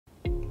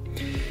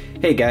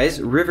Hey guys,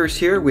 Rivers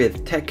here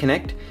with Tech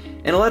Connect,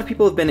 and a lot of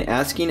people have been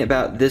asking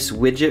about this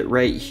widget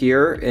right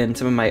here in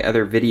some of my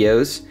other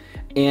videos,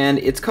 and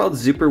it's called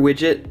Zooper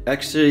Widget.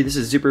 Actually, this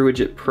is Zooper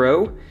Widget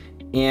Pro,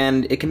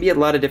 and it can be a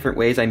lot of different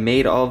ways. I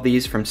made all of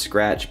these from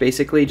scratch,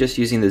 basically just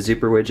using the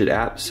Zooper Widget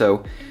app.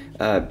 So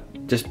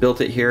just built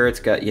it here. It's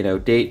got, you know,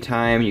 date,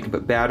 time, you can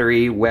put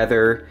battery,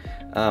 weather,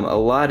 a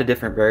lot of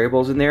different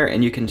variables in there,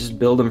 and you can just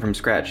build them from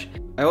scratch.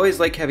 I always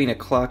like having a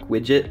clock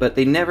widget, but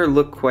they never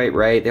look quite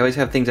right. They always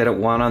have things I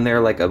don't want on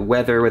there, like a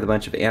weather with a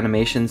bunch of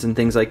animations and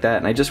things like that,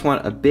 and I just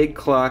want a big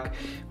clock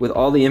with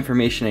all the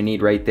information I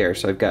need right there.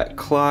 So I've got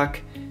clock,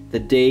 the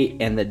date,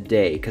 and the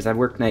day, because I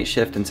work night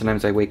shift and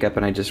sometimes I wake up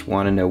and I just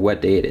want to know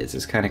what day it is.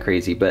 It's kind of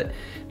crazy, but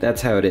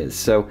that's how it is.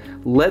 So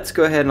let's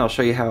go ahead and I'll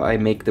show you how I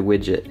make the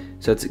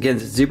widget. So it's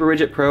Zooper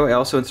Widget Pro. I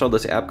also installed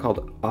this app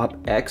called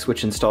OpX,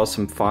 which installs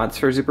some fonts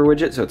for Zooper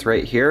Widget, so it's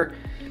right here.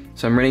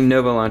 So I'm running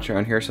Nova Launcher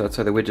on here, so that's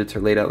why the widgets are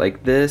laid out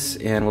like this,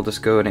 and we'll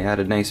just go and add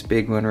a nice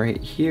big one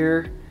right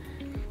here.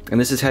 And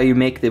this is how you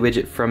make the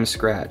widget from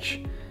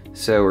scratch.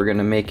 So we're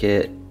gonna make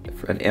it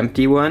an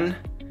empty one.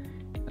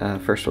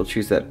 First we'll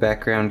choose that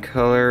background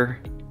color,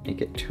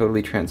 make it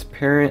totally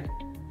transparent,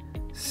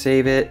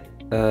 save it,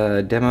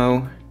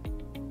 demo.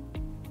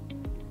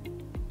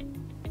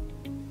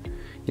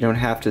 You don't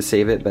have to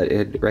save it, but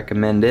I'd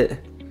recommend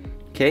it.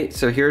 Okay,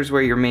 so here's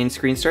where your main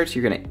screen starts.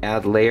 You're gonna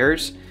add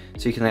layers.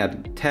 So you can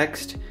add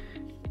text,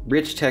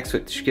 rich text,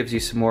 which gives you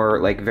some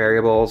more like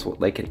variables,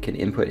 like it can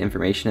input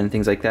information and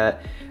things like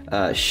that.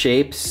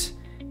 Shapes,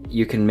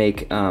 you can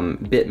make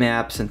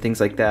bitmaps and things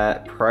like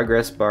that.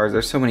 Progress bars,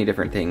 there's so many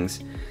different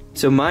things.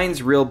 So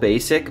mine's real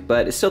basic,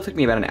 but it still took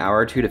me about an hour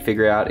or two to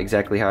figure out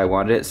exactly how I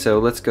wanted it. So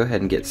let's go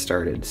ahead and get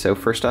started. So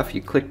first off,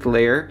 you click the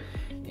layer,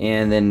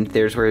 and then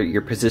there's where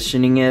your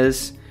positioning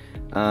is.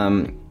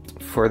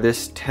 For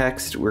this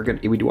text,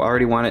 we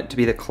already want it to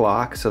be the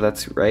clock, so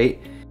that's right.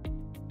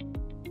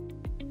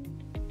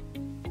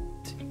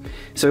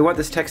 So we want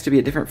this text to be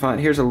a different font.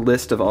 Here's a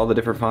list of all the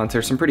different fonts.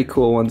 There's some pretty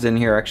cool ones in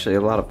here, actually,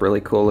 a lot of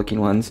really cool looking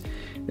ones.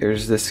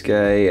 There's this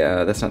guy,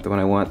 that's not the one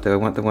I want though. I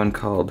want the one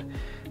called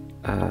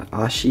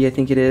Ashi, I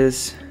think it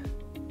is.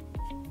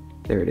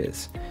 There it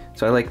is.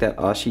 So I like that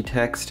Ashi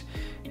text,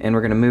 and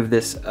we're gonna move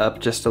this up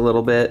just a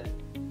little bit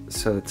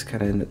so it's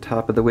kind of in the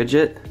top of the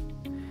widget.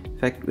 In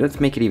fact, let's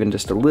make it even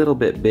just a little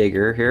bit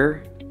bigger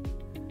here.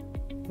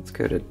 Let's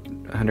go to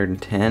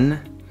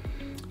 110.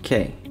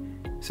 Okay.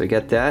 So you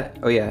got that.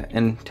 Oh yeah,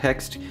 and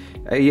text.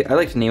 I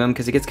like to name them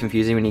because it gets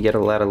confusing when you get a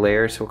lot of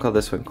layers. So we'll call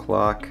this one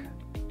clock.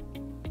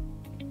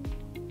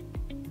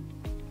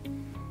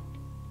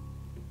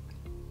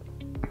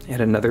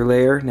 Add another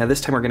layer. Now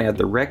this time we're going to add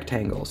the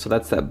rectangle. So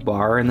that's that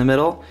bar in the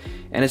middle,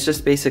 and it's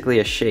just basically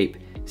a shape.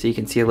 So you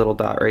can see a little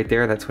dot right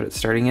there. That's what it's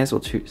starting as.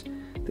 We'll choose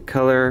the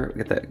color.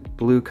 We'll get that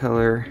blue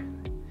color.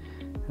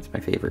 That's my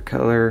favorite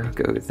color.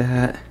 Go with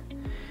that.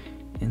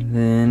 And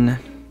then,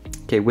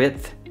 okay,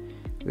 width.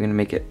 We're gonna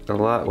make it a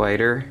lot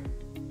wider.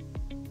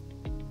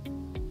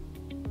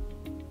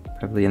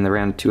 Probably in the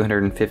round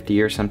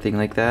 250 or something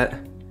like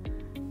that.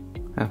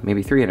 Oh,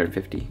 maybe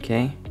 350,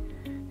 okay.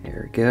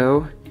 There we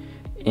go.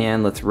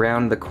 And let's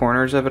round the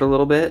corners of it a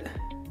little bit.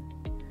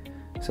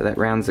 So that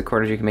rounds the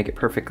corners. You can make it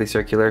perfectly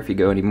circular if you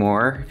go any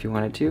more, if you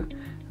wanted to.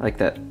 I like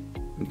that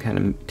kind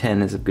of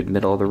 10 is a good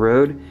middle of the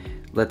road.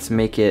 Let's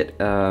make it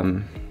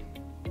a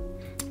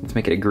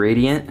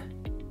gradient.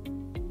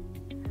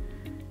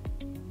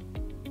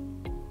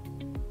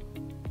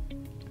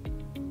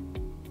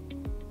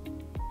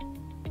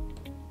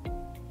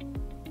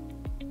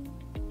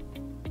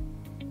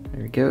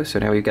 There we go. So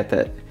now we've got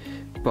that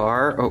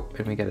bar. Oh,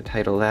 and we got to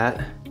title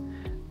that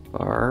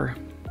bar.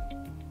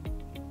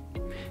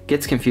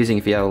 Gets confusing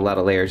if you have a lot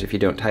of layers if you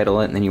don't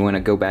title it, and then you want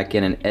to go back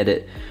in and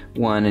edit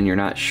one and you're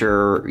not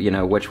sure, you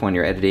know, which one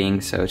you're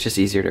editing. So it's just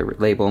easier to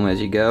label them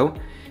as you go.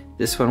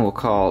 This one we'll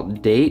call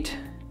date.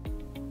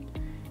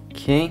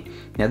 Okay.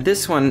 Now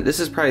this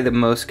is probably the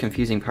most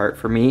confusing part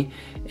for me,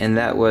 and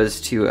that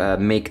was to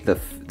make the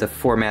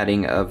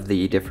formatting of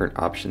the different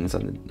options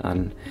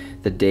on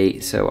the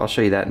date. So I'll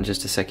show you that in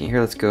just a second here.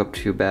 Let's go up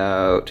to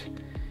about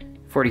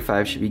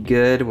 45 should be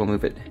good. We'll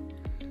move it.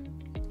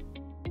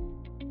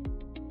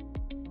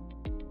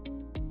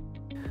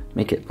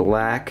 Make it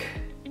black.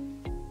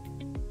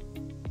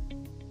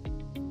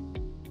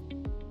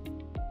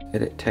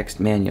 Edit text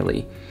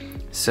manually.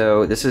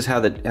 So this is how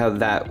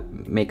that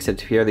makes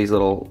it appear, these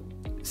little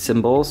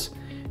symbols.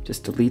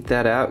 Just delete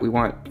that out.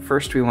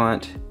 First we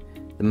want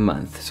the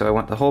month. So I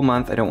want the whole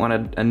month. I don't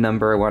want a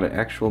number, I want an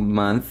actual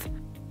month.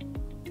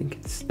 I think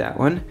it's that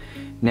one.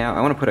 Now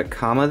I want to put a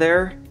comma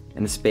there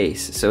and a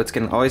space. So it's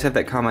gonna always have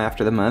that comma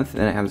after the month,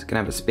 and it's gonna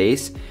have a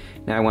space.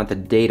 Now I want the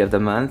date of the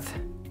month.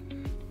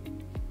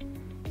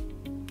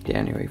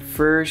 January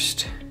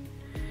 1st.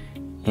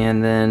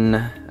 And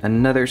then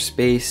another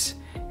space,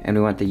 and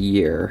we want the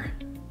year.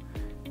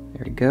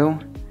 There we go.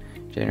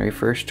 January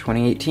 1st,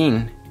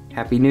 2018.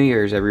 Happy New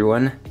Year's,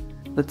 everyone.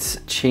 Let's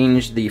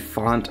change the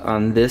font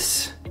on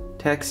this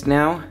text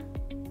now.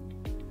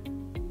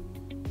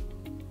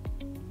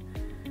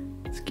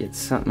 Let's get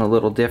something a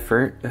little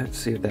different. Let's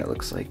see what that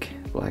looks like.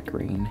 Black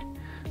rain.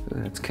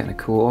 Ooh, that's kind of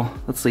cool.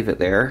 Let's leave it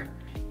there.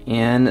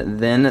 And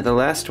then the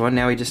last one,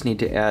 now we just need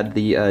to add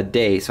the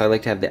day. So I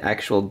like to have the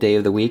actual day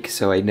of the week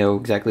so I know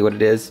exactly what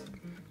it is.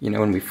 You know,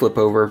 when we flip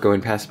over,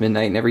 going past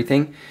midnight and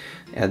everything.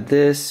 Add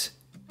this,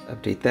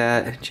 update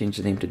that, change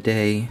the name to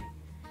day.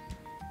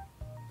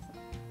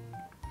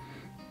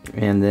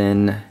 And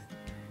then,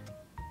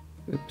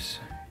 oops,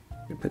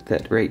 put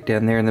that right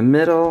down there in the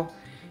middle.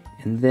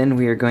 And then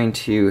we are going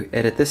to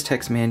edit this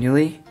text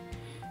manually.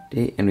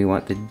 Date, and we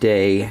want the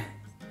day,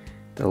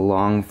 the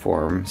long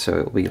form, so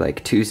it'll be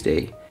like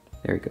Tuesday.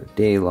 There we go,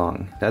 day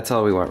long. That's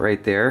all we want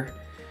right there.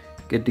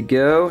 Good to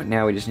go.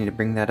 Now we just need to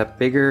bring that up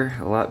bigger,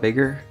 a lot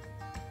bigger.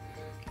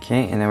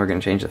 Okay, and then we're gonna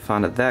change the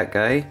font of that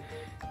guy.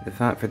 The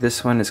font for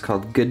this one is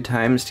called Good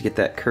Times to get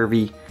that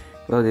curvy,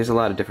 well, there's a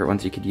lot of different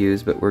ones you could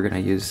use, but we're gonna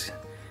use,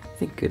 I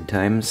think, Good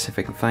Times, if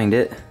I can find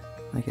it.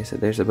 Like I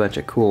said, there's a bunch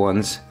of cool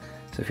ones.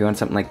 So if you want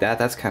something like that,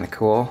 that's kind of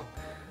cool.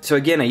 So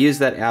again, I use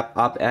that app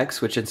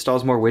OpX, which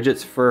installs more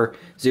widgets for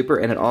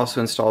Zooper, and it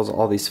also installs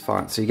all these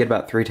fonts. So you get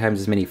about 3 times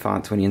as many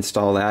fonts when you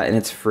install that, and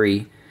it's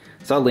free.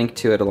 So I'll link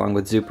to it along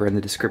with Zooper in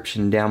the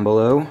description down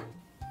below.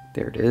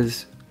 There it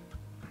is.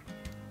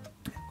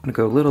 I'm gonna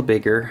go a little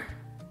bigger.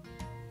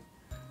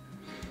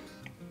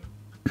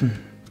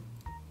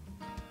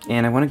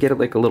 And I want to get it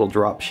like a little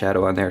drop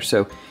shadow on there.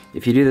 So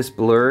if you do this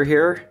blur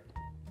here,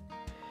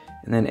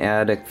 and then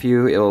add a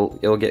few,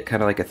 it'll get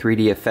kind of like a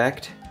 3D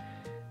effect.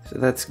 So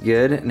that's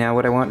good. Now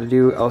what I want to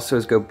do also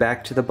is go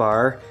back to the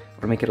bar. I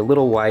want to make it a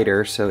little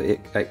wider so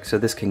so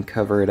this can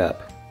cover it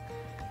up.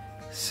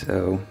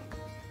 So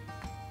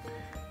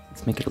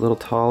let's make it a little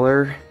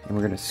taller, and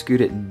we're going to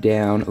scoot it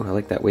down. Oh, I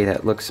like that way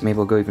that looks. Maybe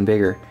we'll go even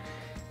bigger.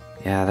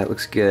 Yeah, that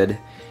looks good.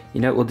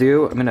 You know what we'll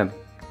do? I'm going to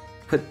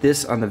put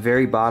this on the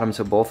very bottom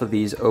so both of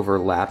these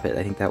overlap it.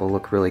 I think that will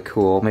look really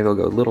cool. Maybe I'll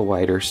go a little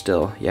wider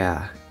still.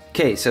 Yeah.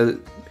 Okay, so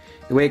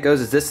the way it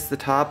goes is this is the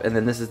top and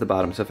then this is the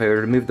bottom. So if I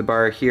were to move the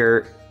bar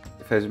here,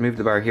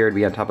 it'd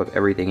be on top of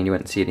everything and you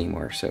wouldn't see it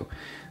anymore. So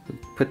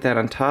put that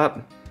on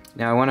top.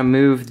 Now I want to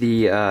move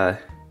the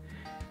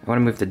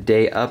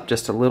day up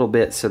just a little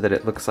bit so that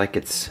it looks like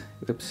it's,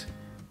 oops,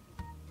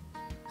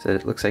 so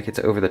that it looks like it's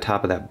over the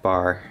top of that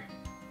bar.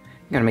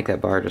 I'm gonna make that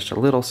bar just a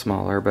little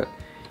smaller, but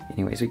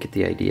anyways, we get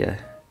the idea.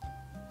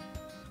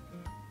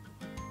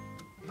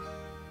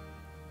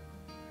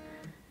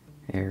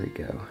 There we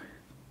go.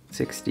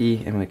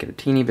 60, and make it a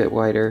teeny bit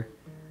wider.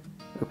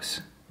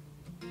 Oops.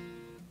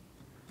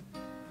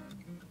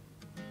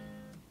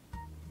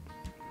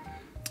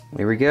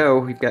 There we go.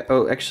 We've got,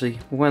 oh, actually,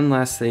 one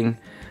last thing.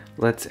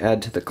 Let's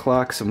add to the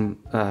clock some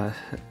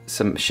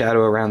shadow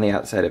around the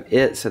outside of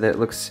it so that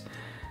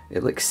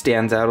it like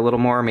stands out a little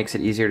more, makes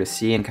it easier to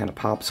see and kind of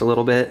pops a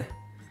little bit.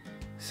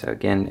 So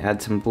again,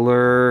 add some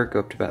blur, go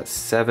up to about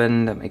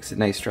 7, that makes a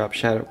nice drop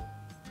shadow.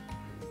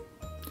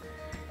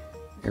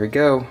 There we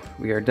go,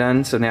 we are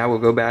done. So now we'll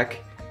go back,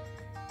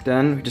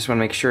 done. We just want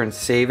to make sure and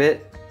save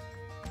it.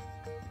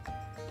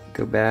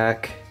 Go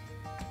back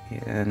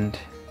and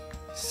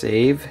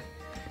save.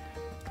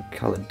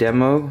 Call it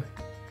demo.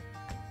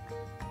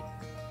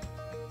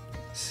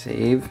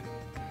 Save.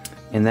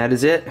 And that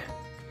is it.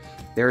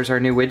 There's our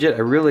new widget. I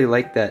really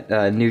like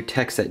that new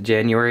text, that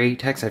January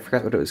text. I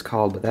forgot what it was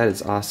called, but that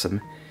is awesome.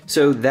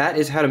 So that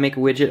is how to make a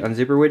widget on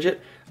Zooper Widget.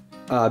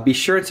 Be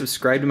sure and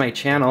subscribe to my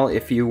channel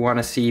if you want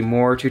to see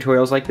more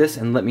tutorials like this,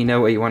 and let me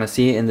know what you want to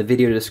see in the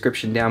video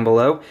description down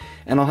below.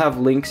 And I'll have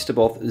links to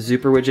both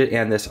Zooper Widget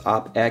and this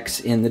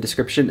OpX in the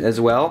description as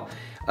well.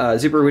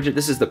 Zooper Widget,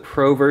 this is the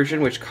Pro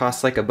version, which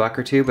costs like $1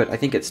 or $2, but I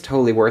think it's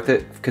totally worth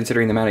it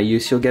considering the amount of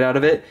use you'll get out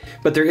of it.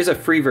 But there is a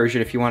free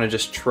version if you want to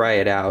just try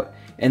it out.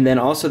 And then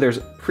also there's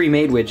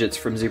pre-made widgets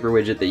from Zooper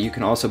Widget that you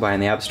can also buy in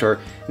the App Store.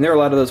 And there are a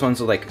lot of those ones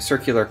with like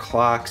circular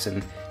clocks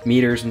and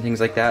meters and things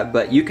like that,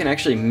 but you can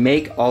actually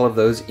make all of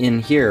those in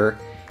here.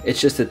 It's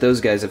just that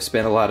those guys have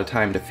spent a lot of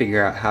time to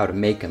figure out how to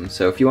make them.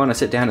 So if you want to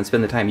sit down and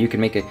spend the time, you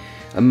can make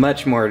a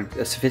much more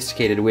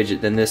sophisticated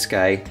widget than this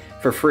guy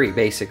for free,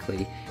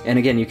 basically. And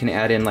again, you can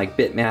add in like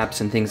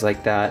bitmaps and things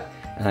like that,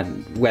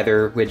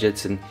 weather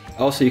widgets, and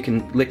also you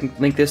can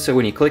link this so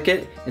when you click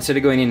it, instead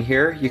of going in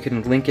here, you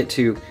can link it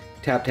to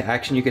tap to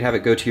action. You could have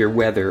it go to your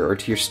weather or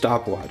to your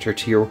stopwatch or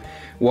to your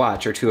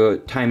watch or to a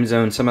time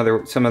zone, some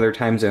other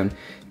time zone,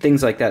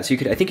 things like that. So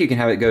I think you can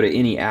have it go to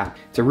any app.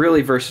 It's a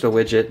really versatile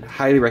widget.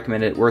 Highly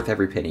recommend it. Worth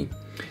every penny.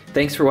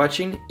 Thanks for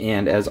watching,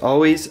 and as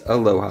always,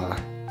 aloha.